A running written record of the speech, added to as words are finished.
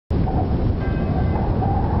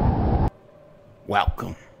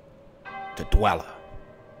Welcome to Dweller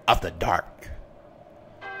of the Dark.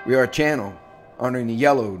 We are a channel honoring the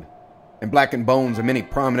yellowed and blackened bones of many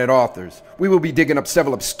prominent authors. We will be digging up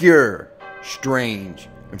several obscure, strange,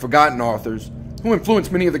 and forgotten authors who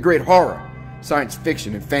influenced many of the great horror, science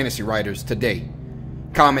fiction, and fantasy writers today.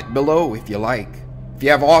 Comment below if you like. If you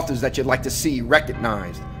have authors that you'd like to see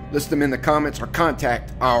recognized, list them in the comments or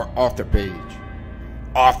contact our author page.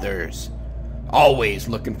 Authors, always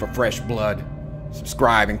looking for fresh blood.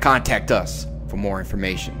 Subscribe and contact us for more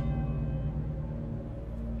information.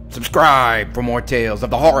 Subscribe for more tales of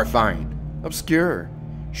the horrifying, obscure,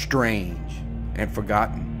 strange, and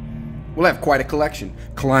forgotten. We'll have quite a collection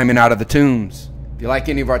climbing out of the tombs. If you like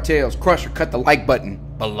any of our tales, crush or cut the like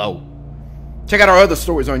button below. Check out our other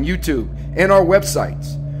stories on YouTube and our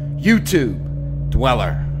websites. YouTube,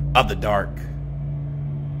 Dweller of the Dark.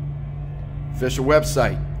 Official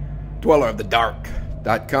website,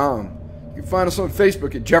 dwellerofthedark.com. You can find us on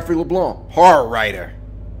Facebook at Jeffrey LeBlanc, horror writer.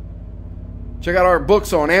 Check out our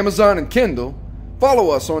books on Amazon and Kindle.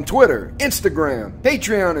 Follow us on Twitter, Instagram,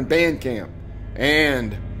 Patreon, and Bandcamp.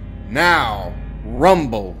 And now,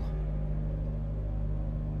 Rumble.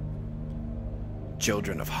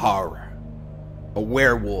 Children of horror. A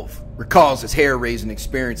werewolf recalls his hair-raising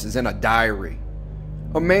experiences in a diary.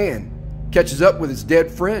 A man catches up with his dead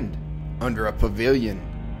friend under a pavilion.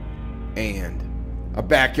 And a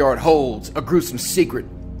backyard holds a gruesome secret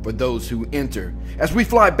for those who enter, as we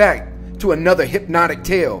fly back to another hypnotic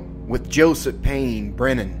tale with Joseph Payne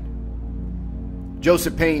Brennan.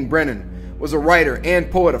 Joseph Payne Brennan was a writer and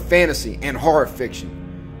poet of fantasy and horror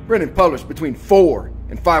fiction. Brennan published between 400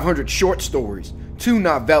 and 500 short stories, 2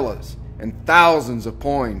 novellas, and thousands of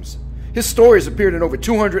poems. His stories appeared in over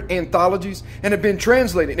 200 anthologies and have been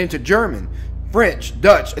translated into German, French,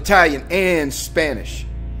 Dutch, Italian, and Spanish.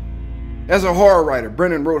 As a horror writer,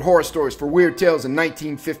 Brennan wrote horror stories for Weird Tales in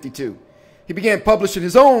 1952. He began publishing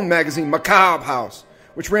his own magazine, Macabre House,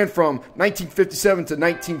 which ran from 1957 to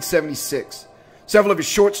 1976. Several of his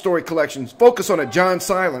short story collections focus on a John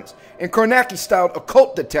Silence and Carnacki-styled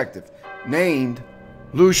occult detective named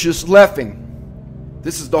Lucius Leffing.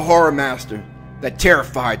 This is the horror master that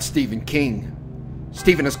terrified Stephen King.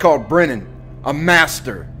 Stephen has called Brennan a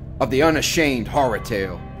master of the unashamed horror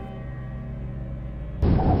tale.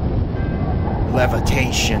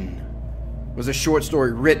 Levitation was a short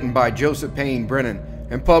story written by Joseph Payne Brennan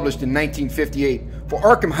and published in 1958 for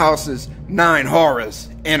Arkham House's 9 Horrors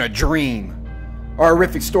and a Dream. Our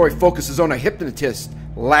horrific story focuses on a hypnotist's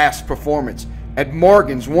last performance at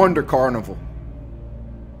Morgan's Wonder Carnival.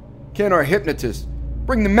 Can our hypnotist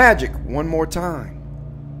bring the magic one more time?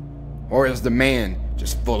 Or is the man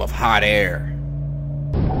just full of hot air?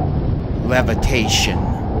 Levitation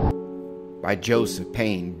by Joseph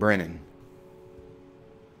Payne Brennan.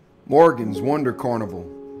 Morgan's Wonder Carnival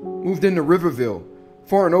moved into Riverville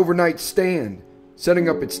for an overnight stand, setting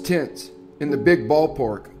up its tents in the big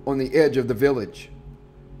ballpark on the edge of the village.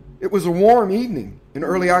 It was a warm evening in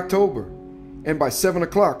early October, and by 7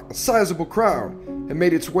 o'clock, a sizable crowd had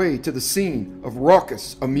made its way to the scene of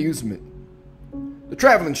raucous amusement. The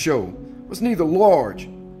traveling show was neither large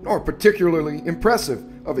nor particularly impressive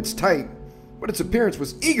of its type, but its appearance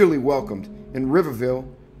was eagerly welcomed in Riverville,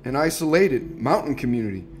 an isolated mountain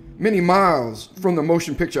community many miles from the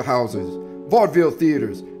motion picture houses, vaudeville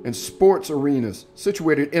theaters, and sports arenas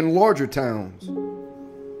situated in larger towns.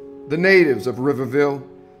 The natives of Riverville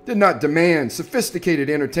did not demand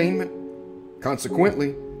sophisticated entertainment.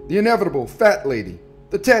 Consequently, the inevitable fat lady,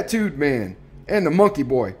 the tattooed man, and the monkey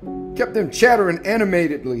boy kept them chattering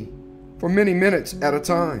animatedly for many minutes at a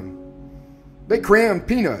time. They crammed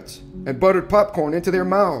peanuts and buttered popcorn into their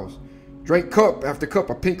mouths, drank cup after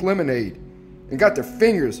cup of pink lemonade, and got their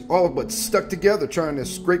fingers all but stuck together trying to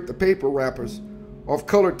scrape the paper wrappers off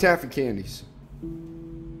colored taffy candies.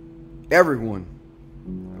 Everyone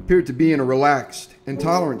appeared to be in a relaxed and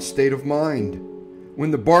tolerant state of mind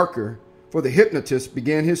when the barker for the hypnotist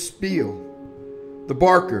began his spiel. The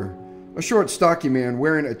barker, a short, stocky man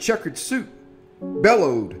wearing a checkered suit,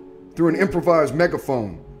 bellowed through an improvised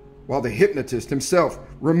megaphone, while the hypnotist himself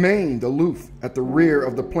remained aloof at the rear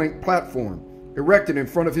of the plank platform erected in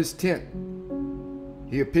front of his tent.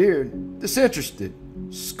 He appeared disinterested,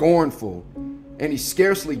 scornful, and he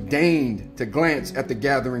scarcely deigned to glance at the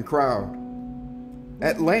gathering crowd.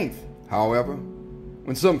 At length, however,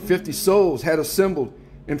 when some 50 souls had assembled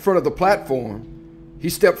in front of the platform, he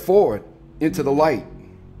stepped forward into the light.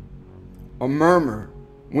 A murmur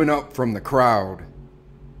went up from the crowd.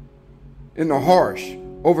 In the harsh,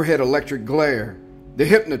 overhead electric glare, the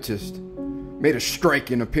hypnotist made a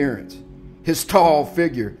striking appearance. His tall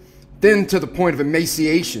figure, thin to the point of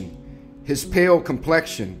emaciation, his pale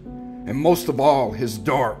complexion, and most of all his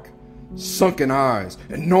dark, sunken eyes,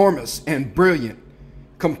 enormous and brilliant,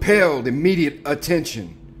 compelled immediate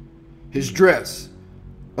attention. His dress,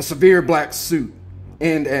 a severe black suit,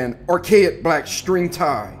 and an archaic black string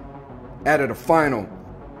tie, added a final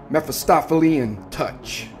Mephistophelian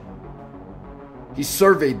touch. He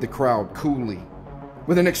surveyed the crowd coolly,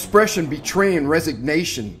 with an expression betraying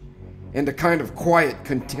resignation and a kind of quiet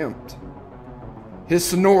contempt. His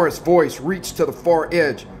sonorous voice reached to the far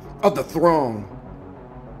edge of the throng.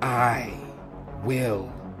 "I will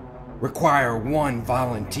require one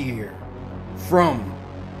volunteer from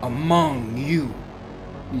among you,"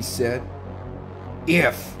 he said.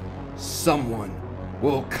 "If someone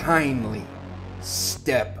will kindly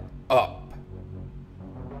step up."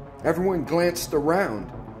 Everyone glanced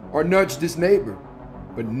around or nudged his neighbor,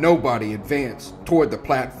 but nobody advanced toward the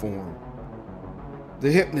platform.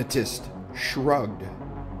 The hypnotist shrugged.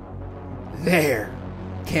 "There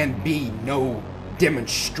can be no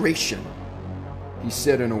demonstration," he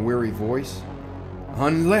said in a weary voice,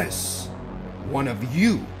 "unless one of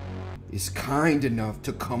you is kind enough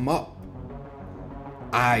to come up.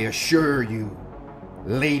 I assure you,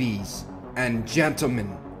 ladies and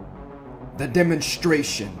gentlemen, the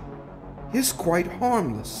demonstration is quite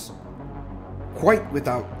harmless, quite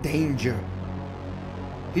without danger."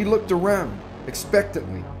 He looked around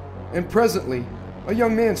expectantly, and presently a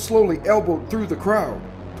young man slowly elbowed through the crowd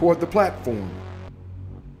toward the platform.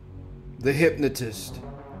 The hypnotist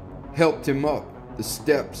helped him up the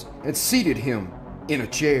steps and seated him in a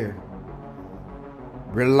chair.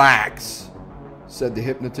 "Relax," said the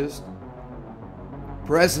hypnotist.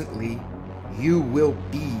 "Presently you will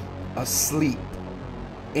be asleep,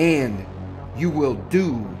 and you will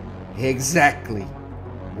do exactly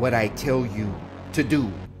what I tell you to do."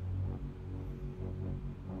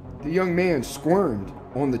 The young man squirmed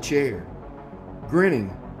on the chair,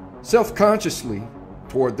 grinning self-consciously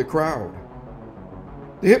toward the crowd.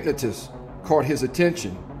 The hypnotist caught his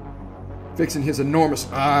attention, fixing his enormous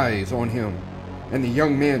eyes on him, and the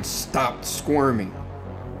young man stopped squirming.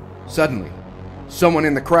 Suddenly, someone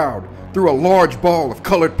in the crowd threw a large ball of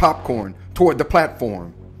colored popcorn toward the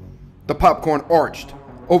platform. The popcorn arched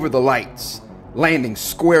over the lights, landing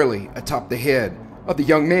squarely atop the head of the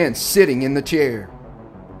young man sitting in the chair.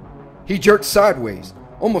 He jerked sideways,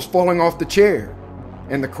 almost falling off the chair,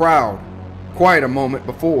 and the crowd, quiet a moment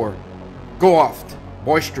before, gawped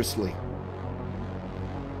boisterously.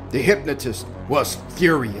 The hypnotist was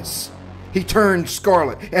furious. He turned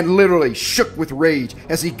scarlet and literally shook with rage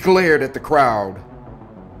as he glared at the crowd.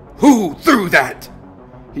 "Who threw that?"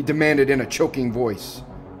 he demanded in a choking voice.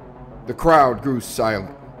 The crowd grew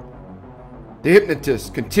silent. The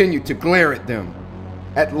hypnotist continued to glare at them.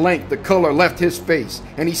 At length the color left his face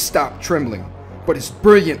and he stopped trembling, but his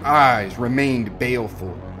brilliant eyes remained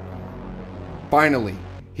baleful. Finally,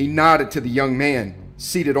 he nodded to the young man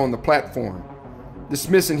seated on the platform,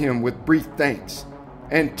 dismissing him with brief thanks,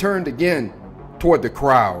 and turned again toward the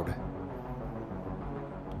crowd.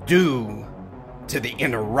 "Due to the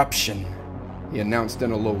interruption," he announced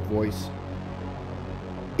in a low voice,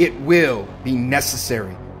 "it will be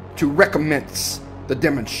necessary to recommence the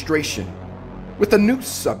demonstration with a new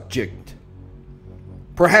subject.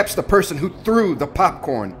 Perhaps the person who threw the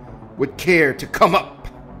popcorn would care to come up."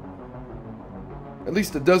 At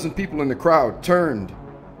least a dozen people in the crowd turned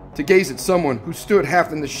to gaze at someone who stood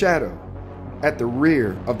half in the shadow at the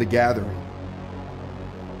rear of the gathering.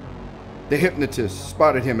 The hypnotist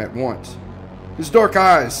spotted him at once. His dark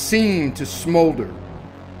eyes seemed to smolder.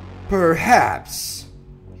 "Perhaps,"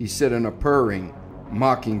 he said in a purring,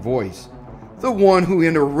 mocking voice, "the one who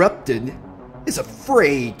interrupted is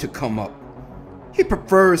afraid to come up. He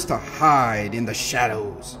prefers to hide in the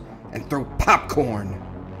shadows and throw popcorn."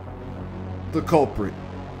 The culprit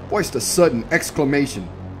voiced a sudden exclamation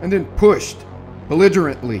and then pushed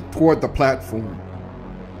belligerently toward the platform.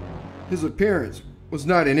 His appearance was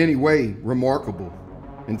not in any way remarkable.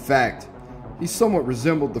 In fact, he somewhat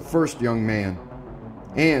resembled the first young man,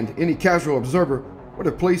 and any casual observer would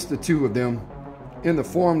have placed the two of them in the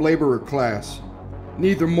farm laborer class,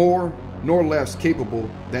 neither more nor less capable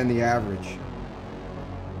than the average.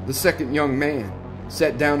 The second young man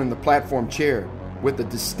sat down in the platform chair with a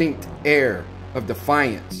distinct air of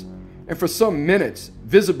defiance, and for some minutes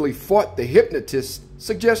visibly fought the hypnotist's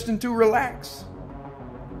suggestion to relax.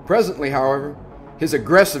 Presently, however, his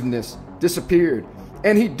aggressiveness disappeared,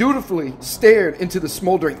 and he dutifully stared into the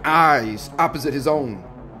smoldering eyes opposite his own.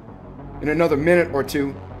 In another minute or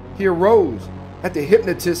two, he arose at the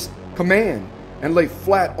hypnotist's command and lay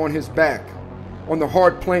flat on his back on the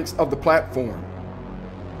hard planks of the platform.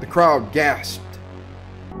 The crowd gasped.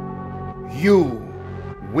 You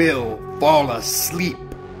will fall asleep.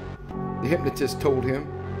 The hypnotist told him.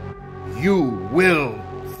 You will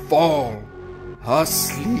fall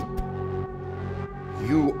asleep.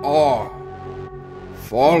 You are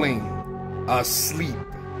falling asleep.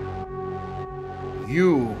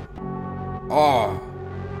 You are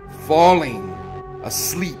falling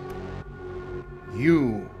asleep.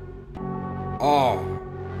 You are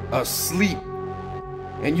asleep.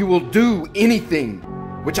 And you will do anything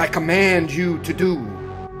which I command you to do.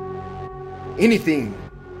 Anything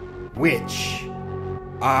which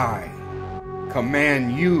I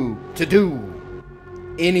command you to do.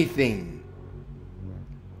 Anything.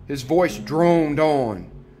 His voice droned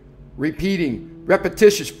on, repeating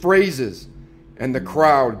repetitious phrases, and the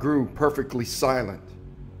crowd grew perfectly silent.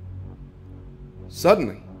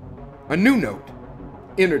 Suddenly, a new note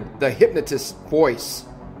entered the hypnotist's voice,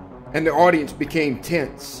 and the audience became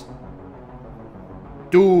tense.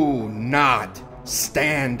 Do not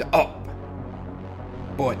stand up,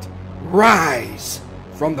 but rise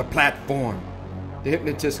from the platform. The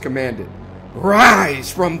hypnotist commanded.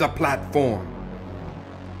 Rise from the platform.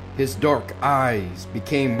 His dark eyes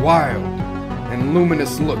became wild and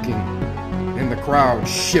luminous looking, and the crowd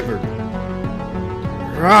shivered.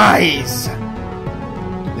 Rise!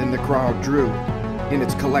 Then the crowd drew in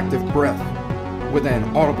its collective breath with an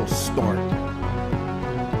audible start.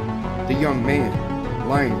 The young man,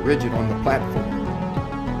 lying rigid on the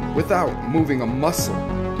platform, without moving a muscle,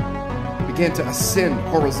 began to ascend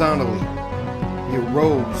horizontally. He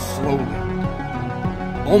arose slowly,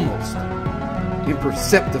 almost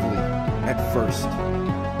imperceptibly at first,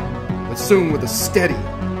 but soon with a steady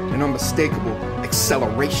and unmistakable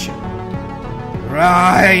acceleration.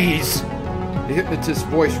 Rise! The hypnotist's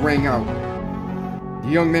voice rang out. The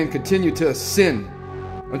young man continued to ascend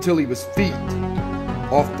until he was feet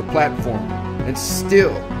off the platform, and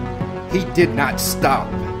still he did not stop.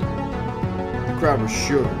 The crowd was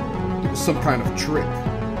sure it was some kind of trick,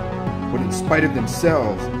 but in spite of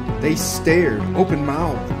themselves, they stared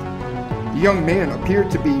open-mouthed. The young man appeared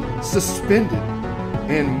to be suspended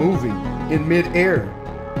and moving in mid-air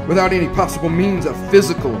without any possible means of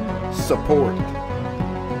physical support.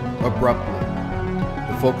 Abruptly,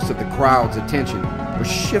 the focus of the crowd's attention was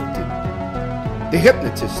shifted. The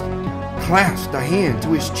hypnotist clasped a hand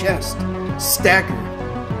to his chest, staggered,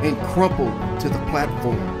 and crumpled to the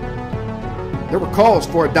platform. There were calls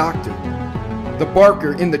for a doctor. The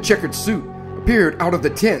barker in the checkered suit appeared out of the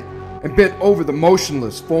tent and bent over the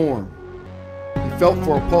motionless form. He felt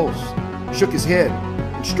for a pulse, shook his head,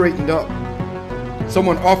 and straightened up.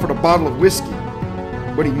 Someone offered a bottle of whiskey,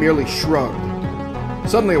 but he merely shrugged.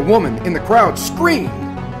 Suddenly, a woman in the crowd screamed.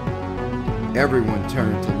 Everyone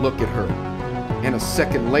turned to look at her, and a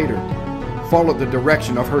second later, followed the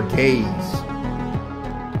direction of her gaze.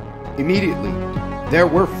 Immediately, there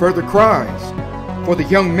were further cries, for the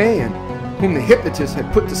young man whom the hypnotist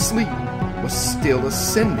had put to sleep was still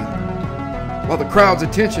ascending. While the crowd's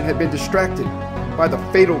attention had been distracted by the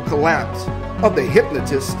fatal collapse of the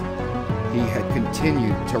hypnotist, he had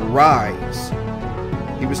continued to rise.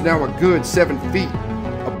 He was now a good 7 feet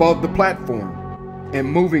above the platform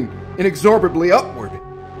and moving inexorably upward.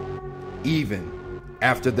 Even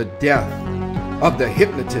after the death of the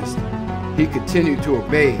hypnotist, he continued to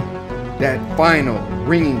obey that final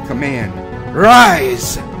ringing command,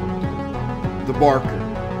 "Rise!" The barker,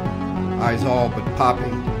 eyes all but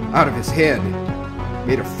popping out of his head,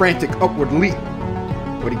 made a frantic upward leap,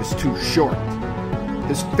 but he was too short.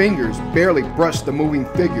 His fingers barely brushed the moving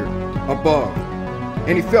figure above,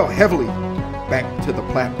 and he fell heavily back to the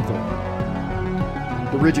platform.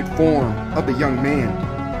 The rigid form of the young man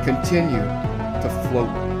continued to float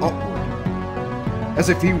upward, as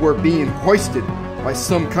if he were being hoisted by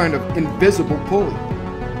some kind of invisible pulley.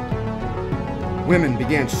 Women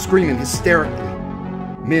began screaming hysterically.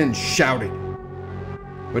 Men shouted,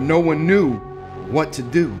 but no one knew what to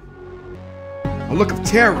do. A look of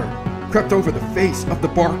terror crept over the face of the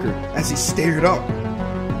barker as he stared up.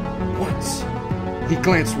 Once, he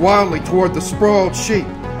glanced wildly toward the sprawled shape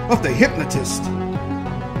of the hypnotist.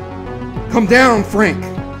 "Come down, Frank!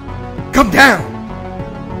 Come down!"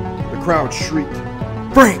 The crowd shrieked.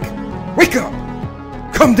 "Frank, wake up!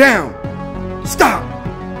 Come down! Stop!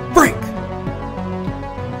 Frank!"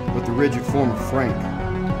 But the rigid form of Frank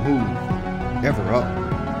moved ever upward.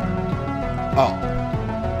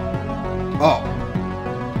 Up,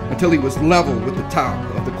 until he was level with the top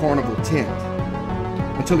of the carnival tent,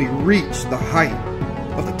 until he reached the height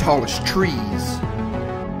of the tallest trees,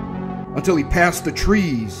 until he passed the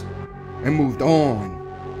trees and moved on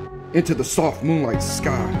into the soft moonlight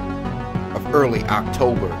sky of early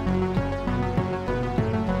October.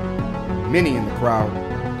 Many in the crowd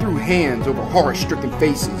threw hands over horror-stricken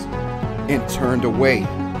faces and turned away.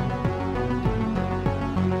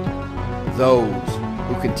 Those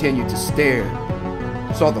who continued to stare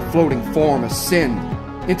saw the floating form ascend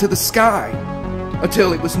into the sky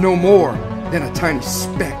until it was no more than a tiny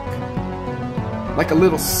speck, like a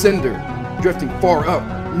little cinder drifting far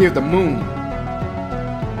up near the moon.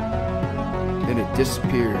 Then it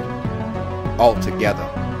disappeared altogether.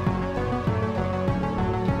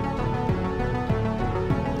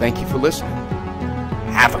 Thank you for listening.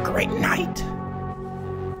 Have a great night.